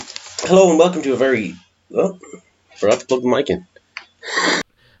Hello and welcome to a very... Oh, forgot to plug the mic in.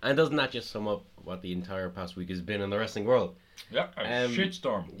 And doesn't that just sum up what the entire past week has been in the wrestling world? Yeah, a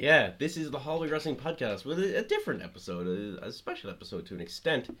shitstorm. Yeah, this is the Hallway Wrestling Podcast with a different episode, a special episode to an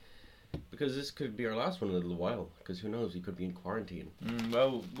extent. Because this could be our last one in a little while. Because who knows, we could be in quarantine.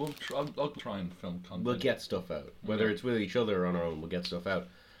 Well, I'll try and film content. We'll get stuff out. Whether it's with each other or on our own, we'll get stuff out.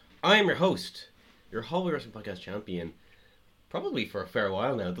 I am your host, your Hallway Wrestling Podcast champion. Probably for a fair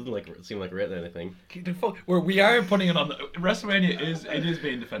while now. It doesn't seem like we're at anything. We are putting it on. WrestleMania is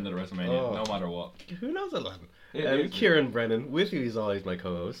being defended at WrestleMania, no matter what. Who knows that, lad? Kieran Brennan, with you, he's always my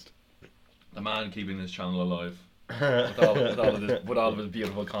co-host. The man keeping his channel alive. with all of his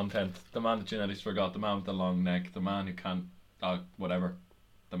beautiful content. The man that genetics forgot. The man with the long neck. The man who can't... whatever.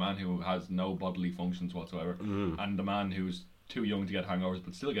 The man who has no bodily functions whatsoever. And the man who's too young to get hangovers,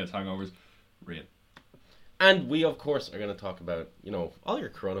 but still gets hangovers. Real. And we, of course, are going to talk about, all your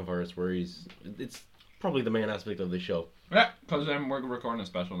coronavirus worries. It's probably the main aspect of the show. Yeah, because we're recording a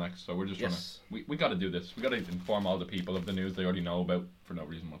special next, so we're just trying to... We got to do this. We got to inform all the people of the news they already know about for no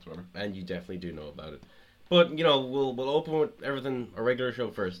reason whatsoever. And you definitely do know about it. But, we'll open with everything, a regular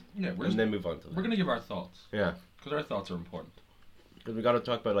show first. Yeah, and then move on to that. We're going to give our thoughts. Yeah. Because our thoughts are important. Because we got to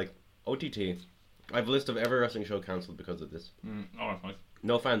talk about, OTT. I have a list of every wrestling show cancelled because of this. That's nice.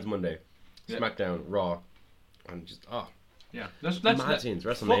 No Fans Monday. Yeah. SmackDown, Raw. And just, yeah. Mad scenes,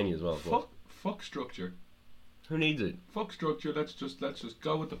 WrestleMania as well. Fuck structure. Who needs it? Fuck structure. Let's just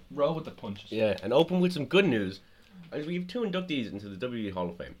roll with the punches. Yeah, and open with some good news. We have 2 inductees into the WWE Hall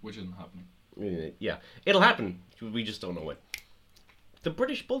of Fame. Which isn't happening. Yeah, it'll happen. We just don't know when. The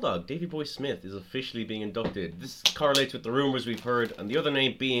British Bulldog, Davey Boy Smith, is officially being inducted. This correlates with the rumours we've heard, and the other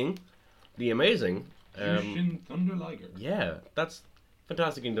name being the amazing... Jushin Thunder Liger. Yeah, that's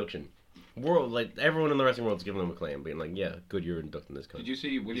fantastic induction. Everyone in the wrestling world's giving him acclaim, being like, yeah, good, you're inducting this guy. Did you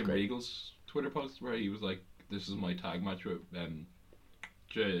see William Regal's Twitter post where he was like, this is my tag match with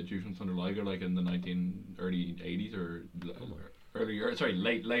Jushin Thunder Liger, in the early 80s or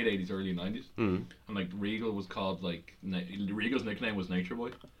late 80s, early 90s. And Regal was called Regal's nickname was Nature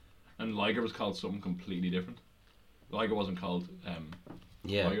Boy, and Liger was called something completely different. Liger wasn't called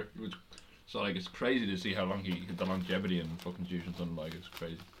Liger. So it's crazy to see how long the longevity in fucking Jushin Thunder Liger is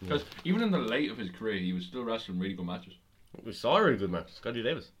crazy. Because even in the late of his career, he was still wrestling really good matches. We saw a really good match, Scotty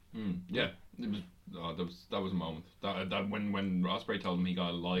Davis. Yeah, it was that was a moment. That when Ospreay told him he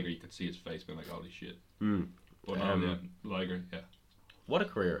got a Liger, you could see his face being like, holy shit. But Liger, yeah. What a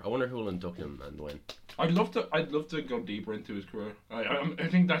career! I wonder who will induct him and when. I'd love to go deeper into his career. I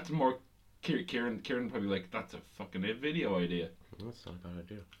think that's more. Kieran probably that's a fucking video idea. That's not a bad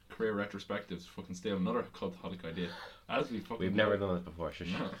idea. Career retrospectives, fucking steal another cultaholic idea. We've never done that before,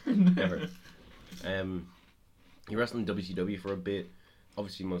 never. He wrestled in WCW for a bit.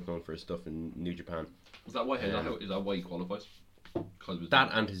 Obviously, most known for his stuff in New Japan. Is that why? Is that why he qualifies? That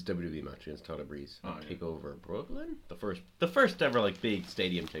and his WWE match against Tyler Breeze. Takeover Brooklyn, the first ever big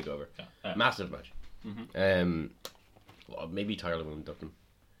stadium takeover. Massive match. Well, maybe Tyler will induct him.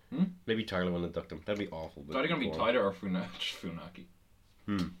 Maybe Tyler will induct him. That'd be awful. Is that gonna be Tyler or Funaki?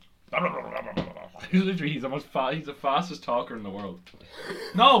 He's the fastest talker in the world.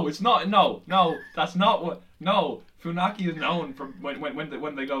 No, it's not. No, that's not what. No, Funaki is known for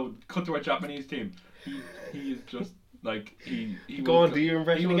when they go cut to a Japanese team. He is just he. Go on, do your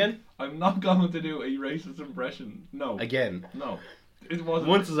impression again? I'm not going to do a racist impression. No. Again. No. It wasn't.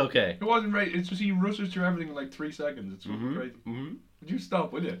 Once is okay. It wasn't right. It's just he rushes through everything in 3 seconds. It's crazy. Would you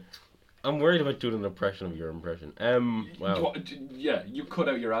stop, will you? I'm worried about doing an impression of your impression. Well. Yeah, you cut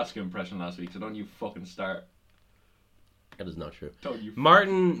out your Asuka impression last week, so don't you fucking start. That is not true. Don't you?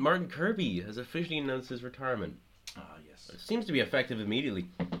 Martin Kirby has officially announced his retirement. Yes. It seems to be effective immediately.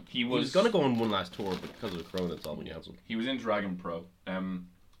 He was going to go on one last tour, but because of the corona, it's all been cancelled. He was in Dragon Pro.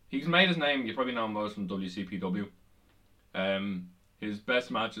 He's made his name. You probably know him most from WCPW. His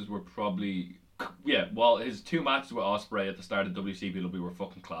best matches were probably... Yeah, well, his 2 matches with Ospreay at the start of WCPW were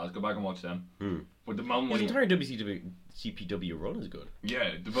fucking class. Go back and watch them. But the moment his entire WCPW run is good. Yeah,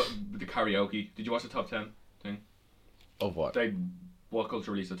 the karaoke. Did you watch the top 10 thing? Of what? What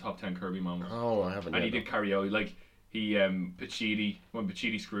Culture released the top 10 Kirby moments. Oh, I haven't. And he did karaoke. When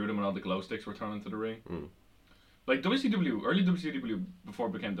Pacitti screwed him and all the glow sticks were turned into the ring. Early WCW before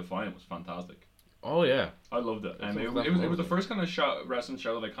it became Defiant was fantastic. Oh yeah, I loved it. It was the first kind of wrestling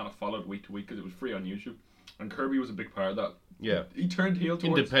show that I kind of followed week to week because it was free on YouTube, and Kirby was a big part of that. Yeah, he turned heel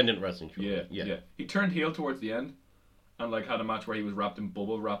towards independent wrestling show. Yeah. He turned heel towards the end, and had a match where he was wrapped in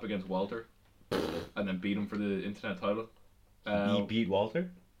bubble wrap against Walter, and then beat him for the internet title. He beat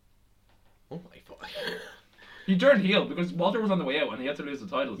Walter. Oh my god. He turned heel because Walter was on the way out and he had to lose the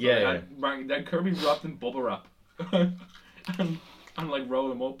title. So then Kirby wrapped in bubble wrap and like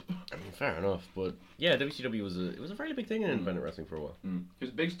roll him up. I mean, fair enough, but yeah, WCW was a fairly big thing in independent wrestling for a while.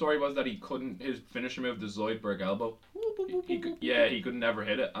 His big story was that he couldn't. His finisher move, the Zoidberg elbow. He could never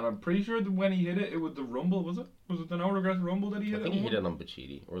hit it, and I'm pretty sure that when he hit it, it was the Rumble. Was it? Was it the No Regrets Rumble that he hit? I think he hit it on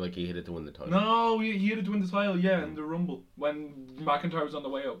Pacitti, or like he hit it to win the title. No, he hit it to win the title. Yeah, in the Rumble when McIntyre was on the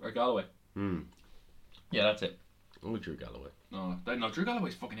way out, or Galloway. Yeah, that's it. Oh, Drew Galloway. No, Drew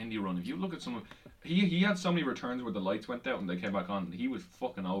Galloway's fucking indie run. If you look at some, he had so many returns where the lights went out and they came back on. He was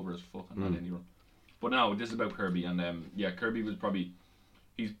fucking over as fuck on that indie run. But no, this is about Kirby, and Kirby was probably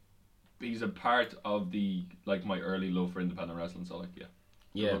he's a part of the like my early love for independent wrestling. So like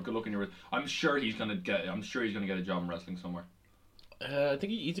good luck in your. I'm sure he's gonna get a job in wrestling somewhere. I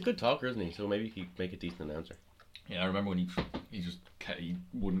think he's a good talker, isn't he? So maybe he could make a decent announcer. Yeah, I remember when he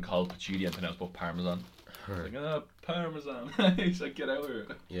wouldn't call Pacitti anything else but Parmesan. Like, Parmesan. He's like, get out of here.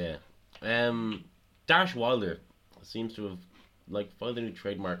 Yeah. Dash Wilder seems to have like filed a new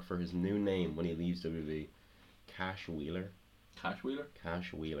trademark for his new name when he leaves WWE. Cash Wheeler. Cash Wheeler?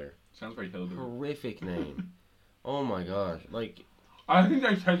 Cash Wheeler. Sounds very hillbilly. Horrific name. Oh my gosh. Like, I think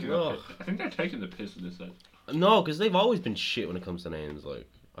they're taking the piss in this set. No, because they've always been shit when it comes to names. Like,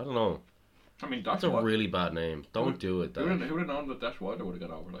 I don't know. I mean, that's a really bad name. Don't do it. Who would have known that Dash Wilder would have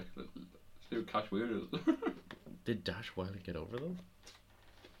got over? Like, see what Cash Wheeler is. Did Dash Wilder get over though?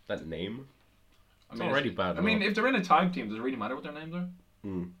 That name? It's already bad. I mean, if they're in a tag team, does it really matter what their names are?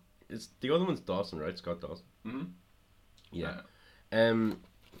 It's the other one's Dawson, right? Scott Dawson. Yeah.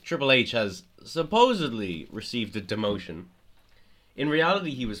 Triple H has supposedly received a demotion. In reality,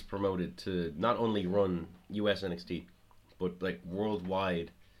 he was promoted to not only run US NXT, but like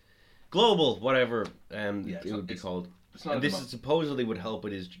worldwide, global, whatever it would be called. And this supposedly would help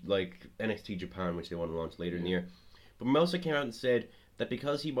with his like NXT Japan, which they want to launch later in the year. But Meltzer came out and said that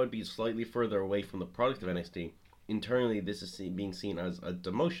because he might be slightly further away from the product of NXT, internally this is being seen as a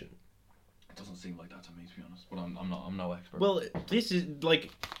demotion. It doesn't seem like that to me, to be honest. But I'm no expert. Well, this is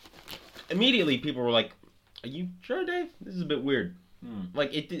like immediately people were like, "Are you sure, Dave? This is a bit weird." Like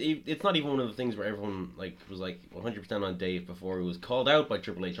it's not even one of the things where everyone like was like 100% on Dave before he was called out by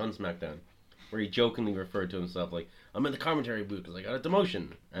Triple H on SmackDown, where he jokingly referred to himself like, "I'm in the commentary booth because I got a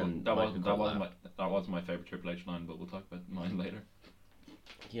demotion." And that wasn't my favorite Triple H line, but we'll talk about mine later.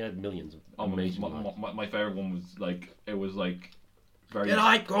 He had millions of amazing lines. My favorite one was like very. Get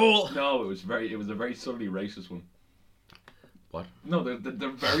high, goal. No, it was a very subtly racist one. What? No, the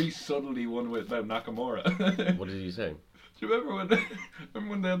very subtly one about Nakamura. What did he say? Do you remember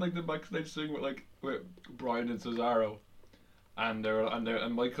when they had like the backstage thing with Bryan and Cesaro, and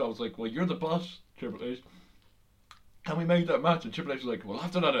Michael was like, "Well, you're the boss, Triple H. Can we make that match?" And Triple H was like, "Well,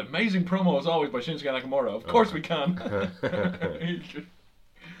 after that amazing promo as always by Shinsuke Nakamura, of course we can."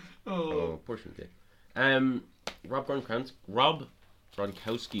 Poor Shinsuke. Rob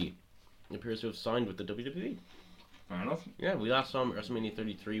Gronkowski appears to have signed with the WWE. Fair enough. Yeah, we last saw him at WrestleMania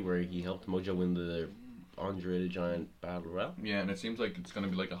 33 where he helped Mojo win the Andre the Giant Battle Royale. Yeah, and it seems like it's going to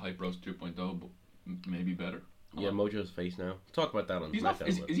be like a Hype Roast 2.0, but maybe better. Yeah, Mojo's face now. Talk about that on SmackDown.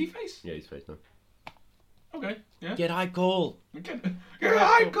 Is he face? Yeah, he's face now. Okay, yeah. Get Hype Cole! Get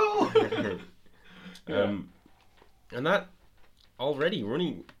Hype Cole! And that already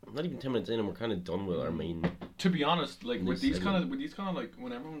running not even 10 minutes in and we're kind of done with our main. To be honest, like with these kind of like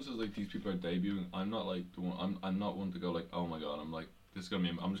when everyone says like these people are debuting, I'm not like the one. I'm not one to go like, oh my god, I'm like this is gonna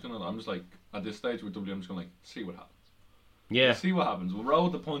be. I'm just like at this stage with WWE, I'm just gonna like see what happens. Yeah. See what happens. We'll roll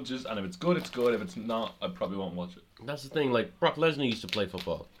with the punches, and if it's good, it's good. If it's not, I probably won't watch it. That's the thing. Like Brock Lesnar used to play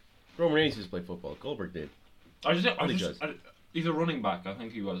football. Roman Reigns used to play football. Goldberg did. He's a running back. I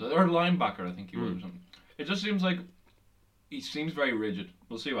think he was, or a linebacker. I think he was. Or something. It just seems like he seems very rigid.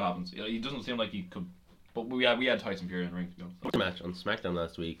 We'll see what happens. He doesn't seem like he could. But we had Tyson Fury in the ring to go. Match on SmackDown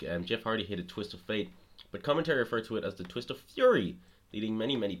last week, Jeff Hardy hit a twist of fate, but commentary referred to it as the twist of fury, leading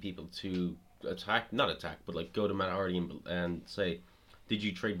many people to not attack, but like go to Matt Hardy and say, "Did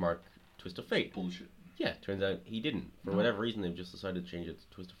you trademark twist of fate?" Bullshit. Yeah, turns out he didn't. For whatever reason, they've just decided to change it to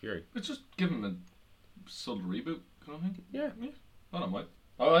twist of fury. It's just give him a subtle reboot, kind of thing. Yeah. I don't mind.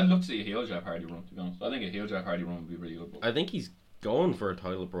 I'd love to see a heel Jeff Hardy run, to be honest. I think a heel Jeff Hardy run would be really good. But I think he's going for a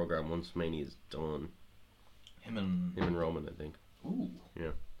title program once Mania's done. Him and Roman, I think. Ooh.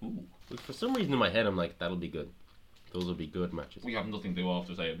 Yeah. Ooh. For some reason in my head, I'm like, that'll be good. Those will be good matches. We have nothing to go off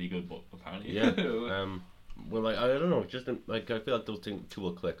to say it'll be good, but apparently. Yeah. Well, like I don't know, just like I feel like those two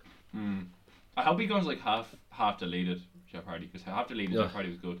will click. I hope he goes like half deleted Jeff Hardy, because half deleted Jeff Hardy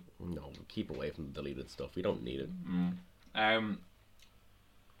was good. No, keep away from the deleted stuff. We don't need it.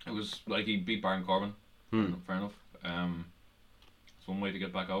 It was like he beat Baron Corbin. Fair enough. It's one way to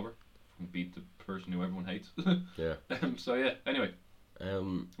get back over. Beat the person who everyone hates. Yeah. So yeah. Anyway,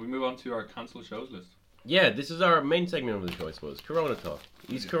 Um, we move on to our cancelled shows list. yeah, this is our main segment of the show, I suppose. Corona talk.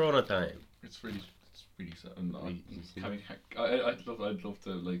 It's Corona time. It's really sad. And I'd love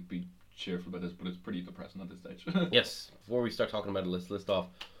to like be cheerful about this, but it's pretty depressing at this stage. Yes. Before we start talking about it, let's list off.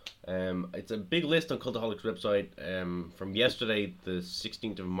 It's a big list on Cultaholics' website. From yesterday, the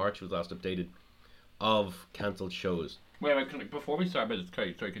 16th of March was last updated, of cancelled shows. Wait, before we start about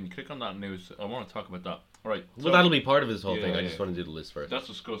this, sorry, can you click on that news? I want to talk about that. All right. Well, that'll be part of this whole thing. I just want to do the list first. That's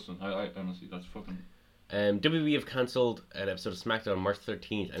disgusting. I honestly, that's fucking... WWE have cancelled an episode of SmackDown on March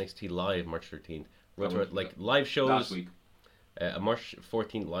 13th, NXT Live March 13th. Live shows. Last week. A March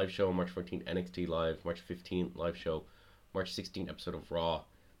 14th live show, March 14th NXT Live, March 15th live show, March 16th episode of Raw,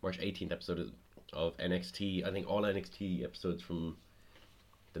 March 18th episode of NXT. I think all NXT episodes from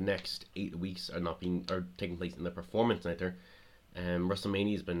the next 8 weeks are taking place in the Performance Center.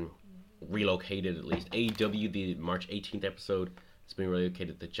 WrestleMania has been relocated at least. AEW, the March 18th episode, has been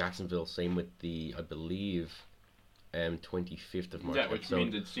relocated to Jacksonville. Same with the, I believe, 25th of March. Yeah, which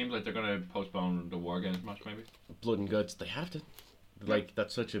means it seems like they're going to postpone the War Games match, maybe. Blood and Guts, they have to. Like,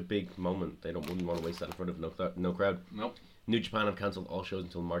 that's such a big moment. They wouldn't want to waste that in front of no crowd. Nope. New Japan have cancelled all shows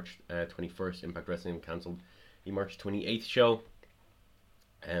until March 21st. Impact Wrestling have cancelled the March 28th show.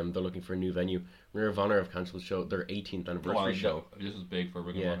 They're looking for a new venue. Ring of Honor have cancelled their 18th anniversary show. This is big for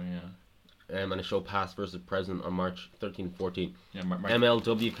Ring of Honor, yeah. And a show Past versus Present on March 13th and 14th. Yeah,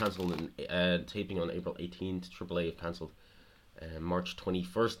 MLW cancelled taping on April 18th. AAA have cancelled March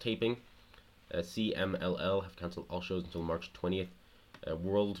 21st taping. CMLL have cancelled all shows until March 20th.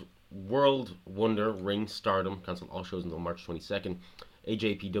 World Wonder Ring Stardom cancelled all shows until March 22nd.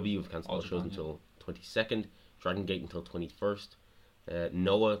 AJPW have cancelled all shows until 22nd. Dragon Gate until 21st.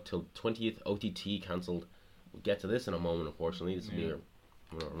 Noah till 20th. OTT cancelled. We'll get to this in a moment, unfortunately. This will be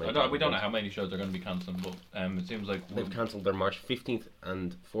we don't know how many shows they're going to be cancelling, but it seems like they've cancelled their March 15th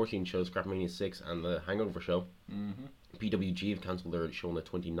and 14th shows, Scrapmania 6 and the Hangover show. PWG have cancelled their show on the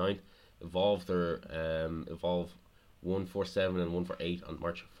 29th. Evolve 147 and 148 on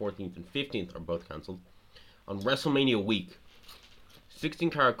March 14th and 15th are both cancelled. On WrestleMania week, 16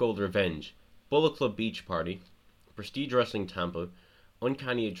 Karat Gold Revenge, Bullet Club Beach Party, Prestige Wrestling Tampa,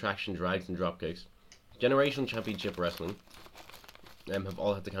 Uncanny Attraction Drags and Dropkicks, Generation Championship Wrestling have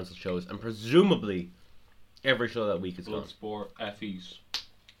all had to cancel shows, and presumably every show that week is gone. Bloodsport, Effie's,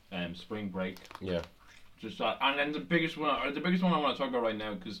 Spring Break. Yeah. Just that, and then the biggest one I want to talk about right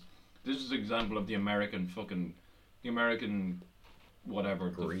now, because this is an example of the American whatever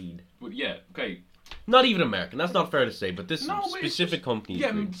greed. But yeah, okay. Not even American. That's not fair to say, but this specific company.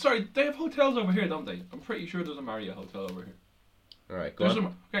 Yeah, sorry, they have hotels over here, don't they? I'm pretty sure there's a Marriott hotel over here. All right, go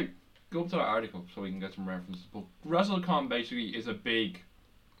on. Okay, go up to that article so we can get some references. But WrestleCon basically is a big,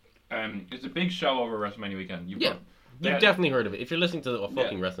 it's a big show over WrestleMania weekend. You've definitely heard of it. If you're listening to a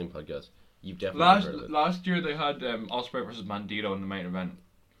fucking wrestling podcast, you've definitely heard of it. Last year they had Ospreay versus Bandito in the main event.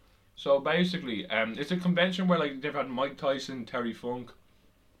 So basically, it's a convention where like they've had Mike Tyson, Terry Funk.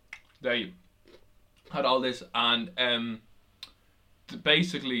 They had all this, and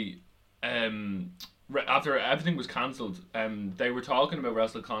basically, after everything was cancelled, they were talking about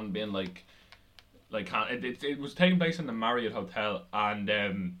WrestleCon being like it was taking place in the Marriott Hotel, and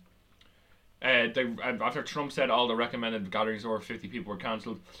after Trump said all the recommended gatherings over 50 people were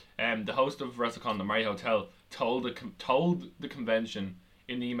cancelled, the host of WrestleCon, the Marriott Hotel, told the convention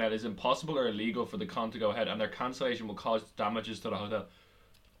in the email it's impossible or illegal for the con to go ahead, and their cancellation will cause damages to the hotel.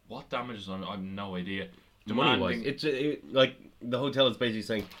 What damages? I have no idea. Money-wise, it's like the hotel is basically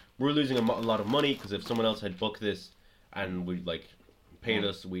saying we're losing a lot of money because if someone else had booked this and we paid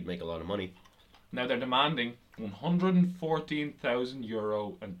us, we'd make a lot of money. Now they're demanding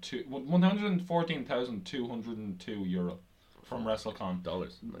 €114,000 and €114,202 from WrestleCon.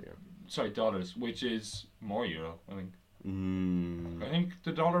 Dollars, not euro. Sorry, dollars, which is more euro, I think. I think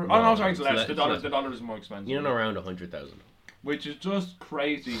the dollar. No, oh no, sorry, it's less. The dollar is more expensive. You know, around 100,000. Which is just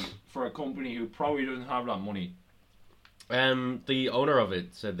crazy for a company who probably doesn't have that money. The owner of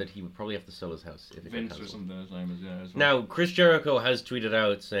it said that he would probably have to sell his house if it Vince or something. His name is Well. Now, Chris Jericho has tweeted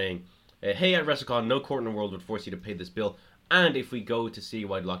out saying, "Hey, at WrestleCon, no court in the world would force you to pay this bill, and if we go to see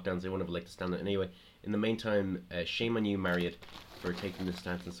wide lockdowns, they won't have a leg to stand on anyway. In the meantime, shame on you, Marriott, for taking this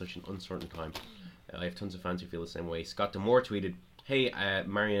stance in such an uncertain time. I have tons of fans who feel the same way." Scott D'Amore tweeted, "Hey,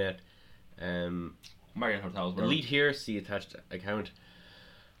 Marriott, Marriott Hotels, elite here, see attached account.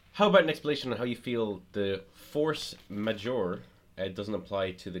 How about an explanation on how you feel the force majeure doesn't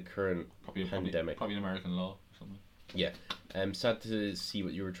apply to the current pandemic?" Probably an American law or something. Yeah. Sad to see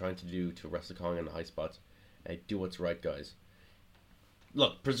what you were trying to do to WrestleCon in the high spots. Do what's right, guys.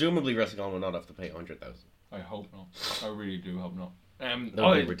 Look, presumably WrestleCon will not have to pay 100,000. I hope not. I really do hope not. That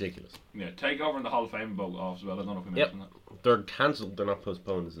would be ridiculous. Yeah, Takeover and the Hall of Fame vote off as well. I don't know if we mentioned that. They're cancelled. They're not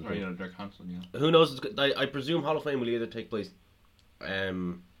postponed. Is the thing. Yeah, they're cancelled. Yeah. Who knows? I presume Hall of Fame will either take place,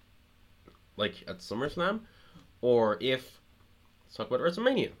 like at SummerSlam, or if let's talk about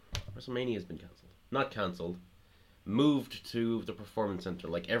WrestleMania. WrestleMania has been cancelled. Not cancelled. Moved to the Performance Center,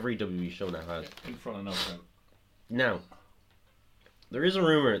 like every WWE show now has. In front of no crowd. Now, there is a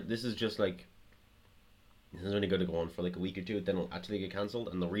rumor. This is just like. This is only going to go on for like a week or two, then it'll actually get cancelled.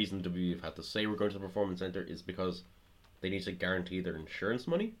 And the reason WWE have had to say we're going to the Performance Center is because they need to guarantee their insurance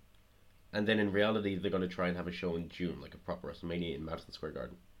money. And then in reality, they're going to try and have a show in June, like a proper WrestleMania in Madison Square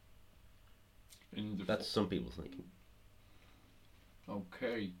Garden. That's some people's thinking.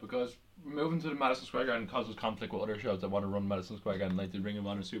 Okay, because moving to the Madison Square Garden causes conflict with other shows that want to run Madison Square Garden, like the Ring of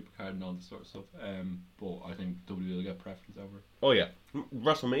Honor Supercard and all this sort of stuff. But I think WWE will get preference over it. Oh yeah,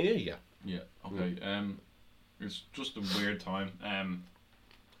 WrestleMania, yeah. Yeah. Okay. It's just a weird time.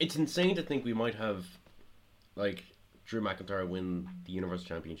 It's insane to think we might have, like, Drew McIntyre win the Universal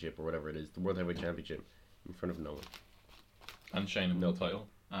Championship or whatever it is, the World Heavyweight Championship, in front of no one. And Shane no title.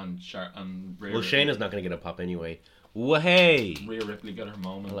 And Rhea Well, Shayna's not going to get a pop anyway. Hey! Rhea Ripley got her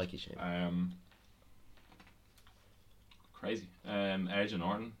moment. I like you, Shane. Crazy. Edge and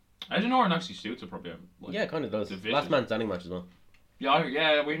Orton. Edge and Orton actually suits it probably. Like, yeah, it kind of does. division. Last man standing match as well.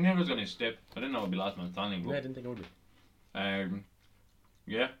 Yeah, we knew it was going to stip. I didn't know it would be last man standing. But, yeah, I didn't think it would be.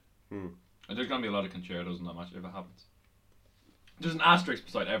 Yeah. There's going to be a lot of concertos in that match if it happens. There's an asterisk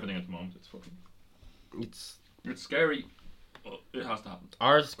beside everything at the moment. It's fucking... It's scary. But it has to happen.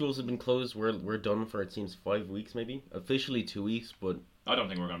 Our schools have been closed. We're done for, it seems, 5 weeks maybe. Officially 2 weeks, but... I don't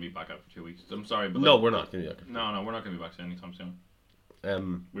think we're going to be back out for 2 weeks. I'm sorry, but... No, we're not going to be back. No, we're not going to be back anytime soon.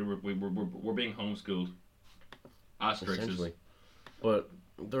 We're being homeschooled. Asterisks. Essentially. But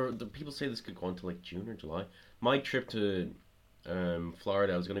the people say this could go on to like June or July. My trip to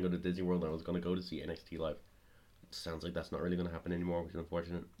Florida, I was going to go to Disney World and I was going to go to see NXT live. It sounds like that's not really going to happen anymore, which is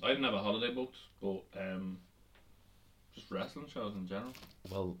unfortunate. I didn't have a holiday booked, but just wrestling shows in general.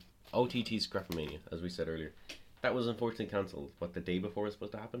 Well, OTT Scrapmania, as we said earlier. That was unfortunately cancelled. What, the day before it was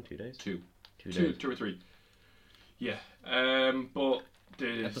supposed to happen? 2 days? 2 days. 2 or 3. Yeah. But...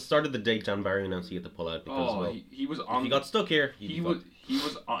 At the start of the day, John Barry announced he had to pull out because he was on. If he got stuck here. He was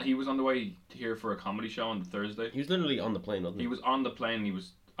on the way here for a comedy show on Thursday. He was literally on the plane, wasn't he? He was on the plane. And he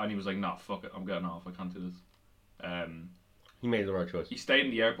was like, "Nah, fuck it, I'm getting off. I can't do this." He made the right choice. He stayed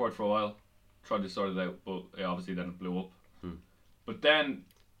in the airport for a while, tried to sort it out, but obviously then it blew up. But then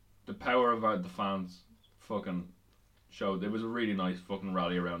the power of the fans fucking showed. It was a really nice fucking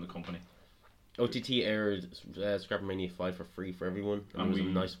rally around the company. OTT aired Scrapmania 5 for free for everyone. And it was a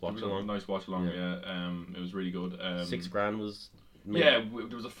nice watch along. Nice watch along, yeah. It was really good. $6,000 was made. Yeah,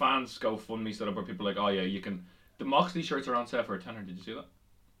 there was a fans GoFundMe set up where people were like, oh yeah, you can... The Moxley shirts are on sale for $10. Did you see that?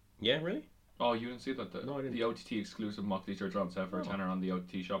 Yeah, really? Oh, you didn't see that? No, I didn't. The OTT exclusive Moxley shirts are on sale for $10 on the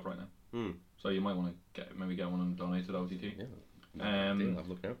OTT shop right now. So you might want to get one and donate to the OTT. Yeah. I'll have a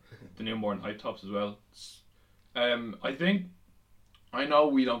look now. The newborn hype tops as well. I know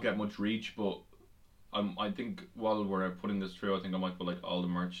we don't get much reach, but I think while we're putting this through, I think I might put like all the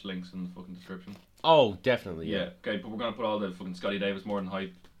merch links in the fucking description. Oh, definitely, yeah. Okay, but we're gonna put all the fucking Scotty Davis, More Than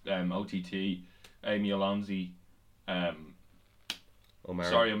Hype, OTT, Amy Alonzi, Omari.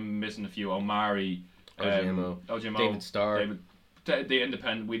 Sorry, I'm missing a few. Omari, OJMO, David Starr, the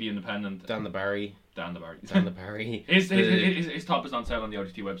Independent, We the Independent, Dan the Barry. His top is on sale on the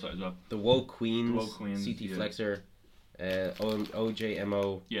OTT website as well. The Woke Queens, CT yeah. Flexer,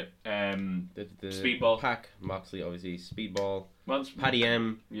 OJMO. Yeah. The Speedball. Pac, Moxley, obviously. Speedball. Well, Paddy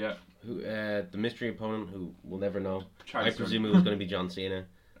M. Yeah. Who? The mystery opponent, who we'll never know. Charlie I presume it was going to be John Cena.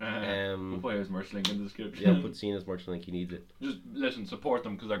 We'll put his merch link in the description. Yeah, put Cena's merch link. He needs it. Just listen, support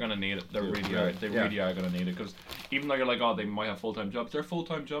them because they're gonna need it. They really are gonna need it because even though you're like, oh, they might have full-time jobs. Their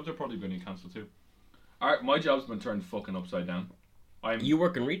full-time jobs are probably going to cancel too. Alright, my job's been turned fucking upside down. You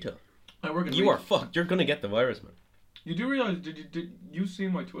work in retail. I work in. You are fucked. You're gonna get the virus, man. You do realize? Did you see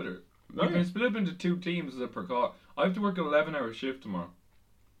my Twitter? Oh, I've been split up into 2 teams as a per car. I have to work an 11-hour shift tomorrow.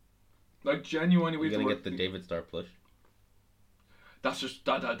 Like genuinely, we're gonna get the David Starr plush. That's just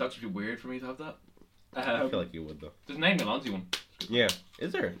that's just weird for me to have that. I feel like you would though. There's an Amy Alonzi one. Yeah,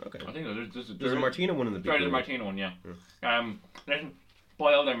 is there? Okay. I think there's a Martina one in the big. There's a Martina one, yeah. Listen,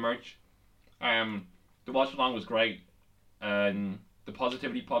 buy all their merch. The watch along was great. The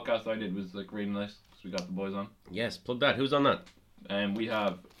positivity podcast I did was like really nice because we got the boys on. Yes, plug that. Who's on that? We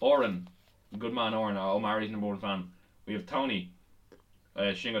have Oren, good man Oren, Omari's #1 fan. We have Tony,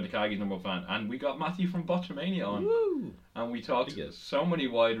 Shingo Takagi's number one fan, and we got Matthew from Botchamania on. Woo! And we talked so many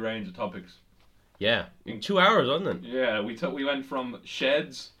wide range of topics. Yeah, in 2 hours, wasn't it? Yeah, we went from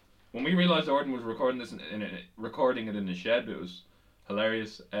sheds. When we realised Orton was recording this recording it in a shed, it was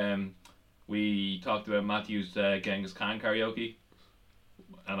hilarious. We talked about Matthew's Genghis Khan karaoke,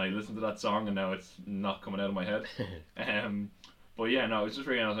 and I listened to that song, and now it's not coming out of my head. But yeah, no, it's just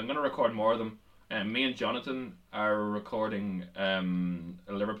really nice. I'm going to record more of them. Me and Jonathan are recording a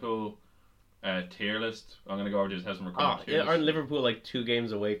Liverpool tier list. I'm going to go over to his house and record tier list. Aren't Liverpool like 2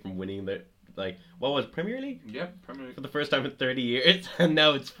 games away from winning the, like, what was it, Premier League? Yep, Premier League. For the first time in 30 years, and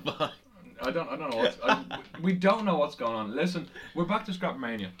now it's fucked. I don't know we don't know what's going on. Listen, we're back to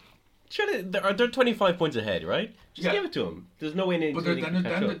Scrapmania. Surely they're 25 points ahead, right? Just give it to them. There's no way in. But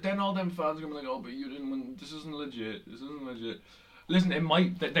then all them fans are gonna be like, oh, but you didn't win. This isn't legit. Listen, it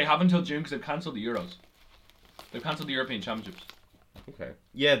might. They have until June because they've cancelled the Euros. They've cancelled the European Championships. Okay.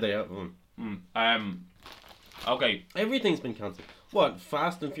 Yeah, they have. Okay. Everything's been cancelled. What?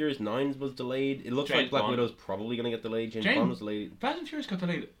 Fast and Furious 9 was delayed. It looks like Black Widow's probably gonna get delayed. James Bond was delayed. Fast and Furious got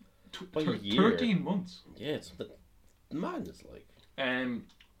delayed. By a year. 13 months. Yeah, it's madness, like.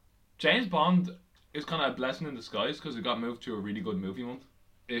 James Bond is kind of a blessing in disguise because it got moved to a really good movie month.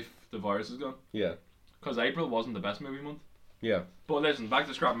 If the virus is gone. Yeah. Because April wasn't the best movie month. Yeah. But listen, back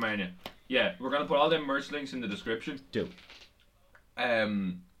to Scrapmania. Yeah, we're gonna put all them merch links in the description. Do.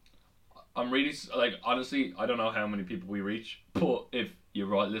 I'm really like, honestly, I don't know how many people we reach, but if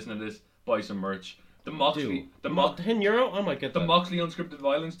you're listening to this, buy some merch. The Moxley, €10, I might get the Moxley Unscripted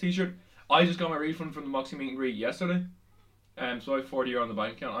Violence T-shirt. I just got my refund from the Moxley meet and greet yesterday, so I have €40 on the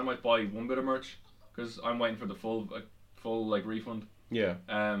bank account. I might buy one bit of merch because I'm waiting for the full like refund. Yeah.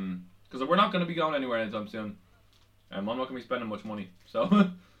 Because we're not going to be going anywhere anytime soon. I'm not going to be spending much money, so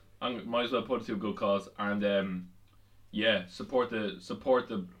I might as well put it to a good cause and yeah, support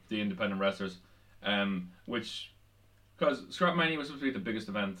the independent wrestlers, which because Scrapmania was supposed to be the biggest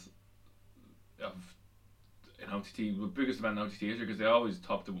event in OTT, the biggest event in OTT history because they always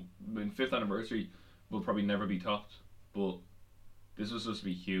topped the 5th anniversary will probably never be topped, but this was supposed to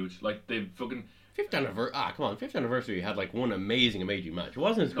be huge. Like they fucking 5th anniversary. Come on, 5th anniversary had like one amazing match. It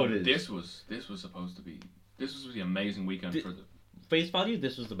wasn't as good as this was supposed to be. This was the amazing weekend for the face value.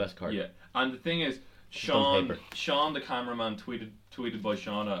 This was the best card. Yeah, and the thing is, Sean, the cameraman, tweeted by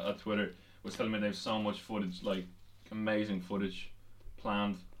Sean at Twitter, was telling me they have so much footage, like amazing footage,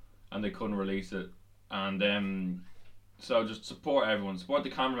 planned, and they couldn't release it. And so just support everyone, support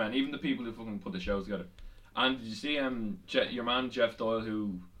the cameraman, even the people who fucking put the shows together. And did you see your man Jeff Doyle,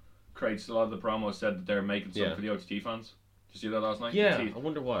 who creates a lot of the promos, said that they're making something for the OTT fans? Did you see that last night? Yeah, I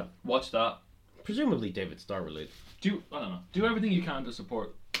wonder what. Watch that. Presumably David Starr related. I don't know. Do everything you can to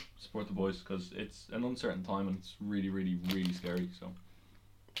support the boys because it's an uncertain time and it's really, really, really scary. So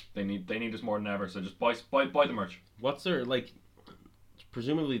they need us more than ever. So just buy the merch. What's their like?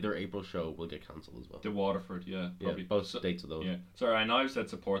 Presumably their April show will get cancelled as well. The Waterford, yeah, probably both dates of those. Yeah, sorry, I know I've said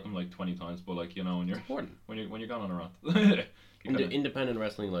support them like 20 times, but like when you're when you're going on a rant. Independent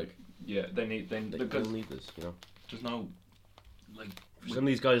wrestling, like they need this, There's no like for some of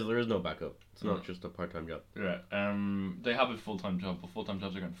these guys there is no backup. It's not just a part-time job. Yeah, they have a full-time job, but full-time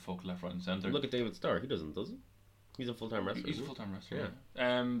jobs are getting fucked left, right, and centre. Look at David Starr. He doesn't, does he? He's a full-time wrestler. He's a full-time wrestler.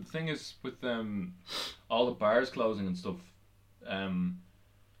 Yeah. The thing is with all the bars closing and stuff.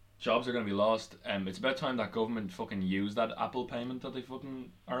 Jobs are going to be lost. It's about time that government fucking use that Apple payment that they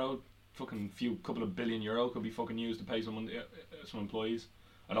fucking are owed. Fucking couple of billion euro could be fucking used to pay some employees.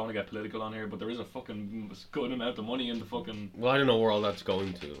 I don't want to get political on here, but there is a fucking good amount of money in the fucking. Well, I don't know where all that's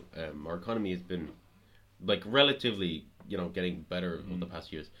going to. Our economy has been, like, relatively, getting better over the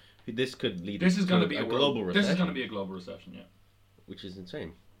past years. This could lead. This is going to be a global recession. This is going to be a global recession, yeah. Which is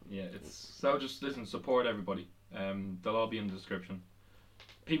insane. Yeah, so just listen, support everybody. They'll all be in the description.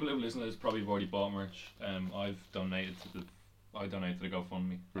 People who listen to this probably have already bought merch. I've donated to the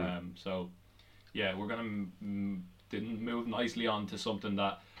GoFundMe. So yeah, we're gonna move nicely on to something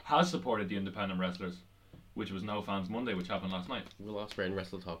that has supported the independent wrestlers, which was No Fans Monday, which happened last night. Will Ospreay and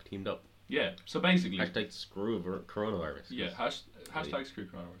Wrestle Talk teamed up. Yeah. So basically. #screw coronavirus. Yeah. Hashtag screw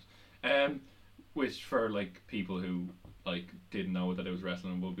coronavirus. Which for like people who like didn't know that it was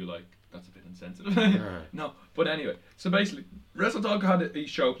wrestling will be like, that's a bit insensitive. Right. No, but anyway, so basically, Wrestle Talk had a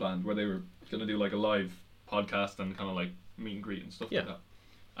show planned where they were going to do like a live podcast and kind of like meet and greet and stuff like that.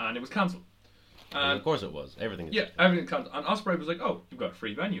 And it was cancelled. And of course it was. Everything is everything cancelled. And Ospreay was like, oh, you've got a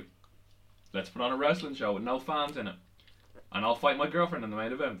free venue. Let's put on a wrestling show with no fans in it. And I'll fight my girlfriend in the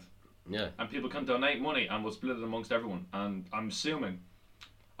main event. Yeah. And people can donate money and we'll split it amongst everyone. And I'm assuming,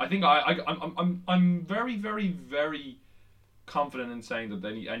 I think I'm very, very, very confident in saying that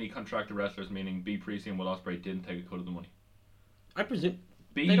any contracted wrestlers, meaning B Priestley and Will Ospreay, didn't take a cut of the money. I presume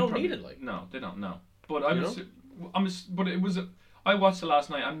B they don't probably, need it. Like, no, they don't. No, but but it was. I watched it last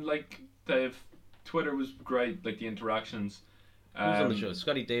night, and like Twitter was great. Like the interactions. Who's on the show?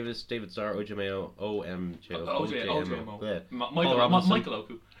 Scotty Davis, David Starr, OJMO, OJMO. Yeah. Michael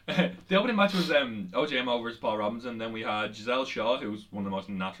Oku. The opening match was OJMO versus Paul Robinson. Then we had Giselle Shaw, who was one of the most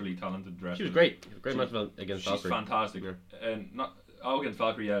naturally talented wrestlers. She was great. Great match against Valkyrie. She's fantastic. Yeah. Against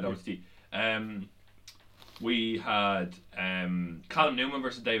Valkyrie, yeah, that was T. We had Callum Newman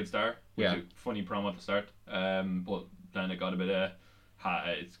versus David Starr. Yeah. A funny promo at the start. But then it got a bit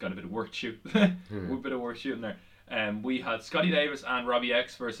of work shoot. A bit of work shooting there. We had Scotty Davis and Robbie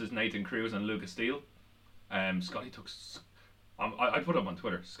X versus Nathan Cruz and Lucas Steele. Scotty took. I put up on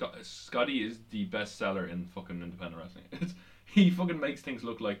Twitter. Scotty is the best seller in fucking independent wrestling. He fucking makes things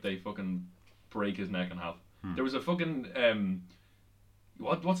look like they fucking break his neck in half. There was a fucking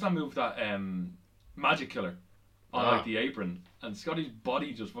what's that move that Magic Killer on like the apron, and Scotty's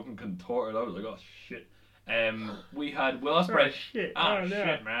body just fucking contorted. I was like, oh shit. We had Will Ospreay. Oh shit!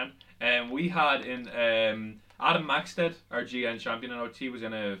 Shit, man. We had in Adam Maxted, our GN champion in OT, was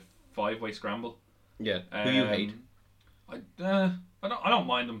in a 5-way scramble. Yeah. Who you hate? I don't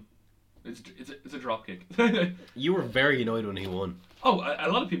mind him. It's a drop kick. You were very annoyed when he won. Oh, a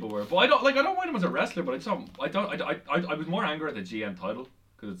lot of people were, but I don't mind him as a wrestler. But I was more angry at the GM title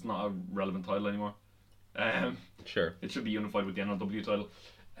because it's not a relevant title anymore. Sure. It should be unified with the NLW title.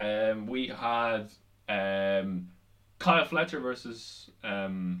 We had Kyle Fletcher versus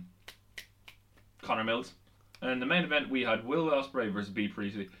Connor Mills. And in the main event, we had Will Ospreay versus B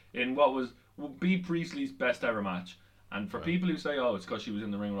Priestley in what was B Priestley's best ever match. And for people who say, oh, it's because she was in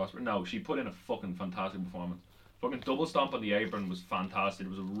the ring with Ospreay, no, she put in a fucking fantastic performance. Fucking double stomp on the apron was fantastic.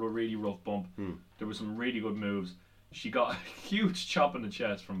 It was a really rough bump. There were some really good moves. She got a huge chop in the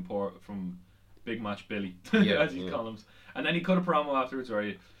chest from Big Match Billy, as he calls him. And then he cut a promo afterwards where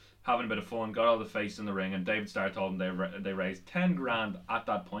he having a bit of fun, got all the face in the ring, and David Starr told him they raised 10 grand at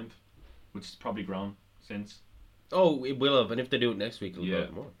that point, which has probably grown since. Oh, it will have, and if they do it next week, it'll go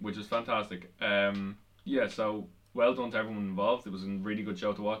more. Which is fantastic. So well done to everyone involved. It was a really good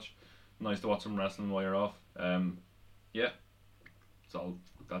show to watch. Nice to watch some wrestling while you're off.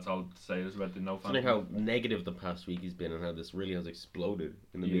 That's all to say is about the no fan. Funny how negative the past week has been and how this really has exploded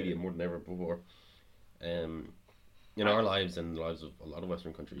in the media more than ever before. In our lives and the lives of a lot of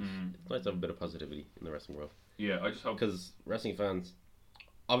Western countries, it's nice to have a bit of positivity in the wrestling world. Yeah, I just hope, because wrestling fans,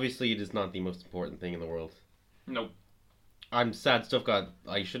 obviously, it is not the most important thing in the world. Nope. I'm sad stuff.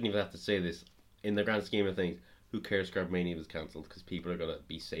 I shouldn't even have to say this. In the grand scheme of things, who cares? Scrapmania was cancelled because people are gonna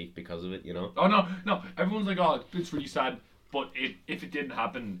be safe because of it. You know. Oh no! Everyone's like, oh, it's really sad. But if it didn't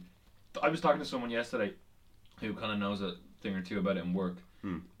happen, I was talking to someone yesterday who kind of knows a thing or two about it in work,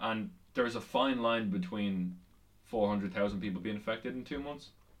 and there's a fine line between 400,000 people being affected in 2 months,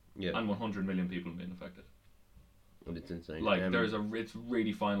 and 100 million people being affected. And it's insane. Like it's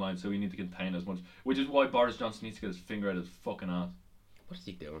really fine line, so we need to contain as much. Which is why Boris Johnson needs to get his finger out of his fucking ass. What is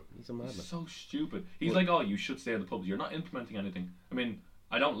he doing? He's a madman. So stupid. He's like, oh, you should stay out of the pubs. You're not implementing anything. I mean,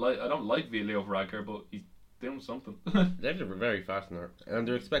 I don't like Leo Varadkar, but he's doing something. They're very fast now, and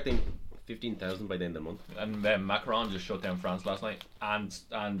they're expecting 15,000 by the end of the month. And Macron just shut down France last night and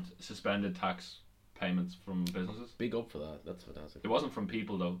suspended tax payments from businesses. Big up for that. That's fantastic. It wasn't from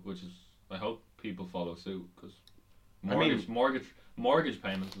people though, which is, I hope people follow suit, because mortgage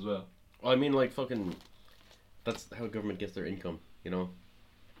payments as well. I mean, like, fucking, that's how government gets their income. You know,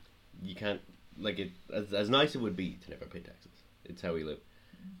 you can't, like, it as nice it would be to never pay taxes. It's how we live.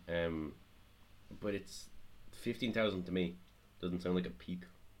 But it's 15,000 to me doesn't sound like a peak.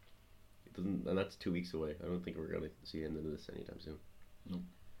 It doesn't, and that's 2 weeks away. I don't think we're going to see the end of this anytime soon. No.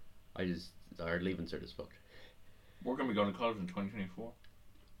 Our leaving cert is fucked. We're going to be going to college in 2024.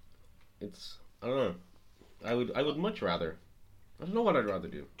 I don't know. I would much rather. I don't know what I'd rather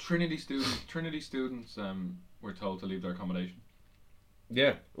do. Trinity students were told to leave their accommodation.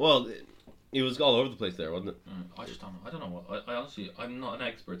 Yeah. Well, it was all over the place there, wasn't it? I just don't know. I don't know what. I honestly, I'm not an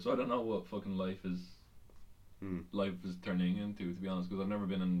expert, so I don't know what fucking life is turning into, to be honest, because I've never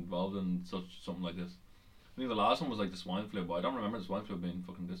been involved in something like this. I think the last one was like the swine flu, but I don't remember the swine flu being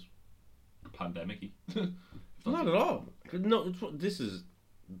fucking this pandemic-y. Not at all. No, this is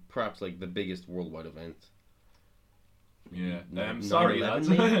perhaps like the biggest worldwide event. Yeah. Sorry, lads.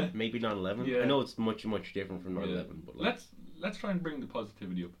 Maybe 9/11. Yeah. I know it's much different from 9/11, but like, let's try and bring the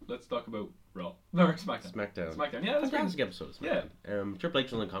positivity up. Let's talk about Raw. No, SmackDown. Yeah, that's fantastic episode of SmackDown. Yeah. Triple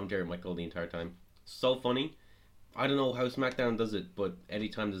H was on commentary with Michael the entire time. So funny. I don't know how SmackDown does it, but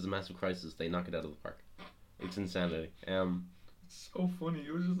anytime there's a massive crisis, they knock it out of the park. It's insanity. It's so funny.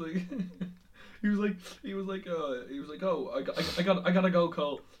 It was just like he was like, oh, I gotta go,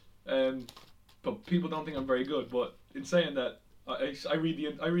 Cole. But people don't think I'm very good. But in saying that, I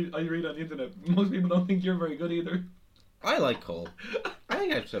read on the internet. Most people don't think you're very good either. I like Cole. I